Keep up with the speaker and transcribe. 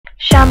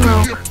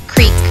Shamrock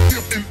Creek.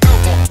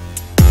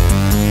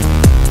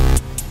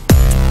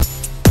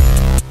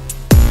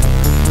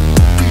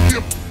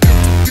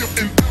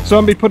 So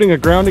I'm going to be putting a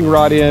grounding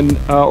rod in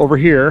over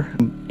here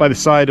by the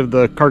side of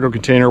the cargo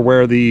container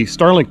where the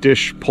Starlink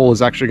dish pole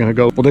is actually going to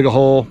go. We'll dig a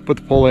hole, put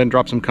the pole in,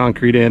 drop some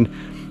concrete in,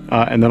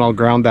 and then I'll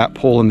ground that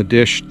pole in the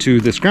dish to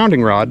this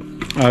grounding rod.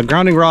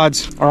 Grounding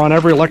rods are on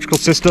every electrical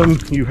system.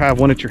 You have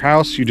one at your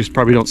house, you just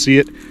probably don't see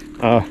it.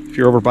 If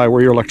you're over by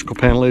where your electrical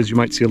panel is, you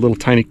might see a little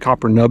tiny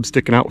copper nub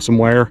sticking out with some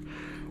wire,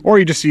 or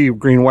you just see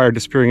green wire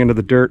disappearing into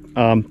the dirt.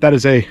 That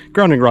is a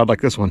grounding rod like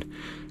this one.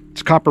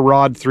 It's a copper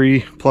rod,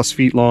 3+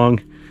 feet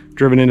long,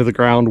 driven into the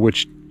ground,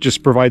 which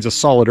just provides a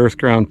solid earth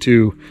ground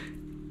to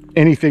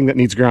anything that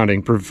needs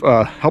grounding.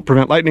 Help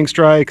prevent lightning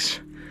strikes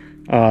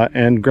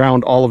and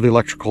ground all of the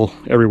electrical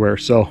everywhere.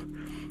 So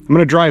I'm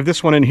going to drive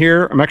this one in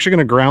here. I'm actually going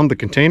to ground the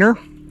container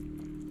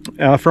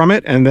from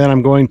it, and then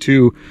I'm going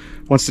to,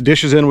 once the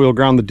dish is in, we'll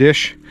ground the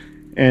dish,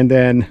 and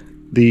then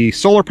the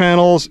solar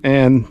panels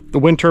and the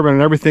wind turbine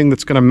and everything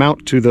that's going to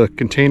mount to the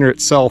container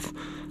itself.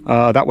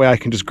 That way I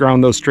can just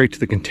ground those straight to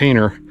the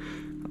container,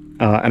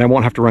 and I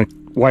won't have to run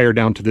wire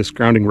down to this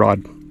grounding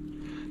rod.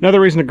 Another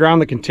reason to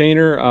ground the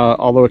container,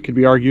 although it could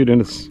be argued and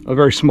it's a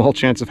very small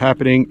chance of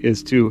happening,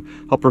 is to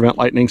help prevent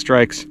lightning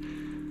strikes.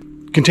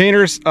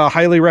 Containers,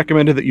 highly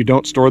recommended that you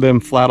don't store them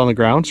flat on the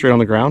ground, straight on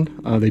the ground.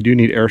 They do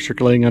need air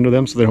circulating under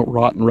them so they don't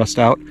rot and rust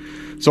out.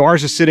 So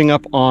ours is sitting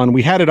up on,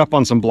 we had it up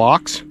on some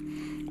blocks,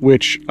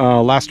 which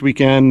last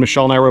weekend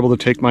Michelle and I were able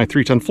to take my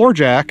 3-ton floor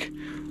jack,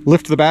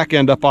 lift the back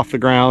end up off the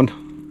ground,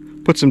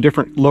 put some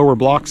different lower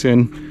blocks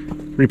in,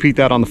 repeat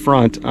that on the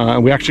front,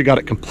 and we actually got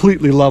it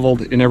completely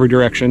leveled in every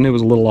direction. It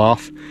was a little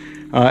off,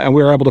 and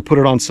we were able to put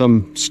it on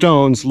some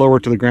stones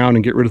lower to the ground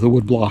and get rid of the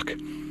wood block.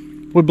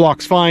 Wood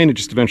block's fine, it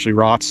just eventually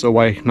rots, so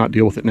why not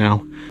deal with it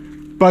now?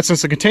 But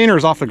since the container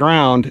is off the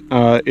ground,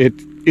 it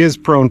is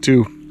prone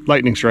to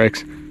lightning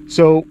strikes,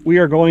 so we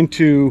are going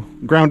to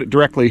ground it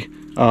directly.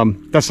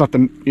 That's not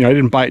the, I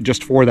didn't buy it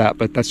just for that,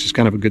 but that's just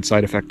kind of a good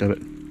side effect of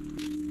it.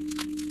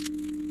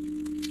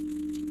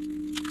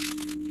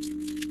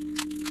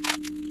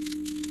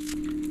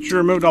 Sure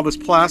removed all this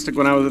plastic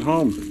when I was at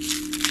home.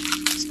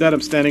 Instead,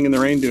 I'm standing in the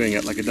rain doing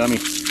it like a dummy.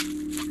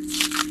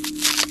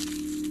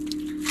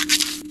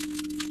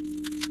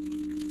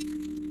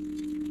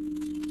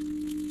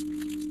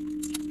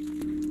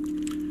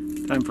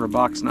 Time for a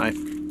box knife.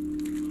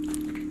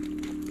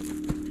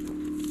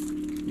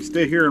 You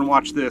stay here and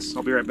watch this.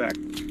 I'll be right back.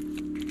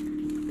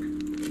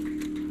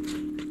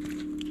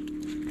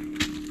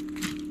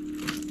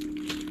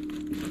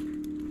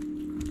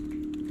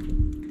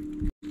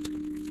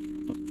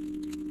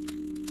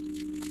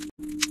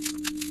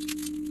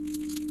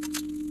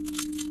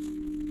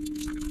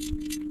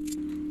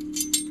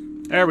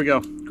 There we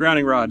go,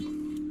 grounding rod.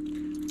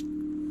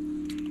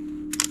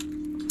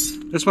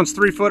 This one's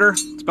 3-footer.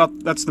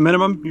 That's the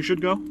minimum you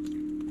should go.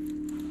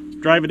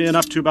 Drive it in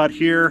up to about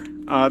here.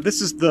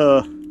 This is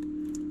the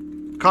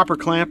copper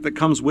clamp that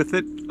comes with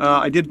it.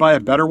 I did buy a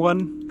better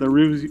one. The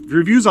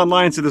reviews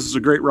online said this is a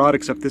great rod,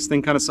 except this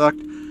thing kind of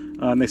sucked.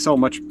 And they sell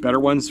much better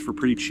ones for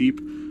pretty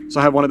cheap. So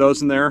I have one of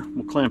those in there.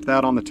 We'll clamp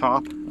that on the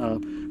top.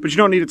 But you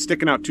don't need it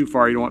sticking out too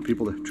far. You don't want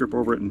people to trip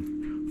over it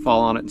and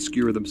fall on it and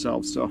skewer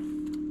themselves. So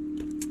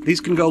these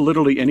can go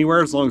literally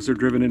anywhere as long as they're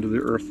driven into the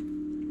earth.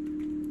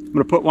 I'm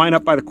going to put mine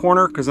up by the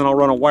corner because then I'll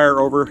run a wire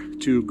over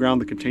to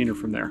ground the container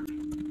from there.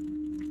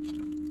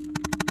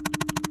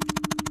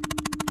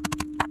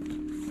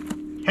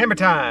 Hammer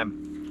time!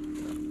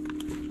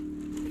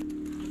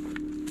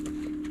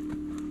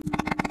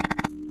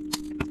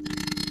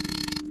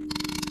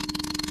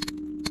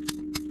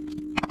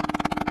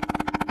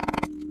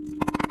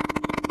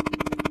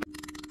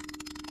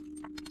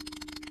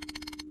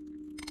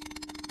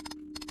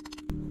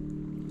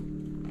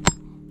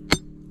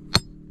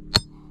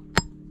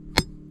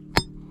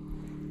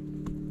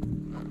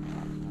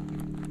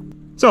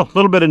 So a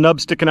little bit of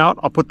nub sticking out.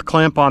 I'll put the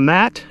clamp on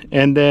that,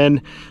 and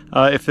then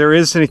if there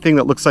is anything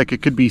that looks like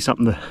it could be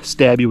something to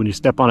stab you when you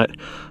step on it,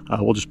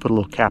 we'll just put a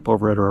little cap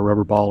over it or a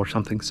rubber ball or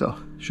something, so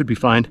should be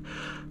fine.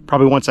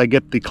 Probably once I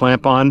get the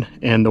clamp on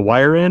and the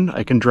wire in,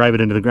 I can drive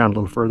it into the ground a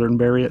little further and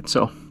bury it.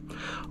 So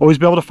always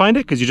be able to find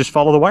it because you just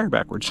follow the wire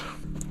backwards.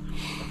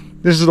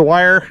 This is the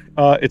wire.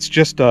 It's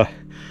just a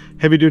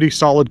heavy-duty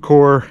solid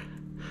core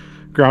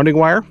grounding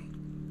wire.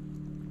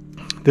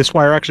 This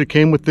wire actually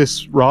came with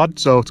this rod,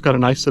 so it's kind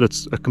of nice that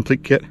it's a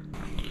complete kit.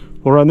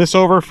 We'll run this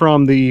over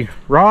from the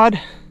rod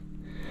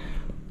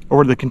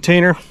over to the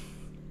container,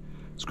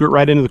 screw it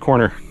right into the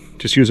corner.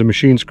 Just use a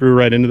machine screw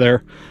right into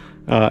there,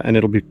 and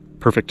it'll be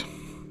perfect.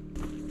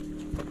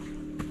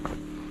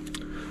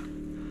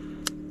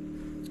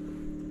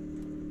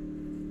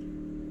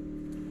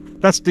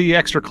 That's the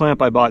extra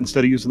clamp I bought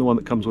instead of using the one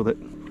that comes with it.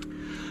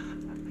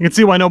 You can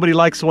see why nobody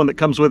likes the one that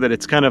comes with it.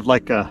 It's kind of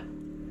like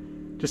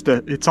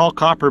it's all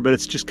copper, but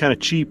it's just kind of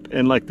cheap,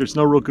 and like there's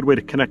no real good way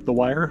to connect the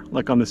wire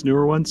like on this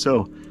newer one.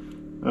 So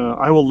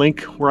I will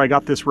link where I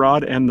got this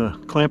rod and the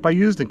clamp I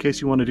used in case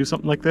you want to do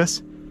something like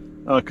this,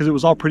 because it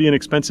was all pretty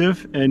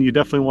inexpensive, and you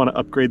definitely want to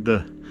upgrade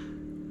the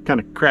kind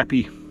of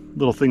crappy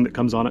little thing that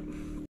comes on it.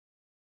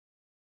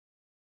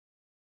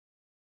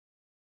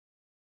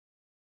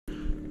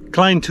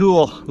 Klein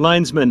tool,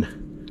 linesman.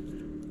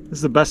 This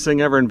is the best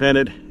thing ever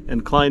invented,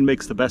 and Klein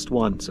makes the best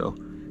one, so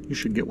you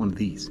should get one of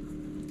these.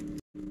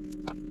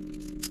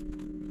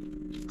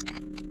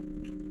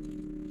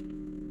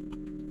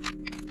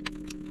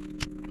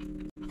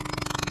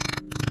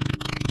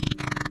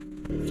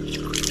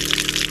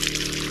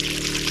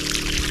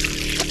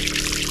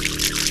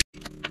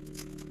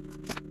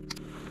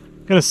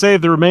 I'm gonna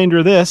save the remainder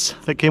of this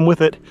that came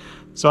with it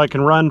so I can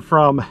run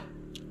from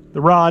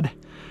the rod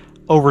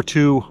over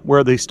to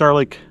where the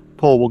Starlink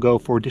pole will go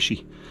for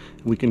dishy.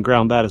 We can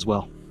ground that as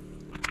well.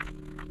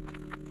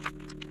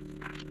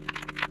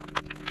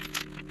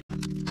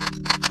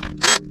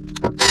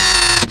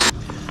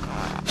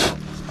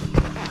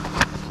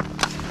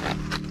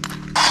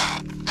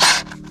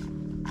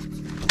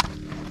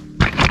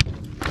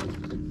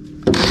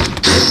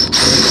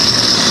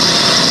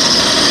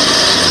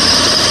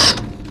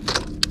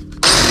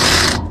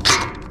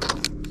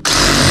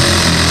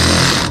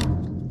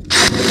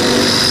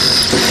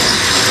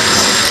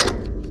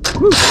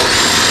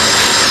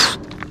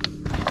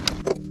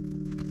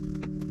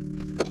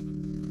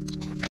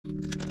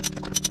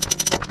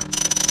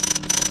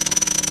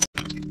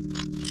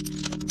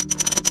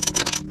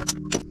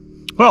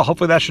 Well,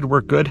 hopefully that should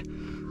work good.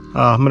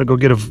 I'm going to go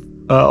get a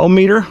ohm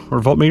meter or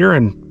voltmeter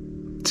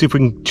and see if we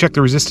can check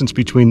the resistance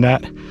between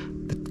that,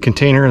 the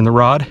container and the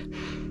rod.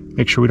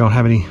 Make sure we don't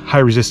have any high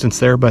resistance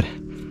there, but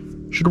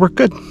should work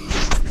good.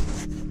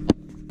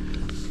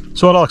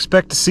 So what I'll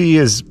expect to see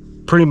is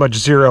pretty much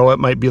zero. It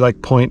might be like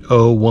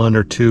 0.01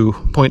 or 2,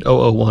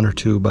 0.001 or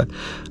 2, but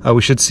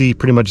we should see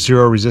pretty much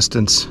zero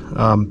resistance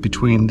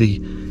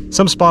between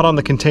some spot on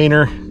the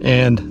container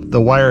and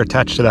the wire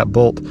attached to that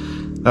bolt.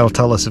 That'll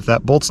tell us if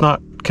that bolt's not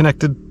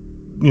connected,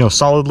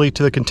 solidly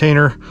to the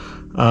container,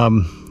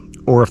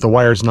 or if the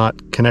wire's not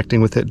connecting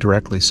with it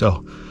directly.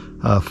 So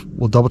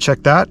we'll double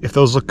check that. If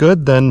those look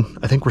good, then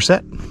I think we're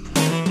set.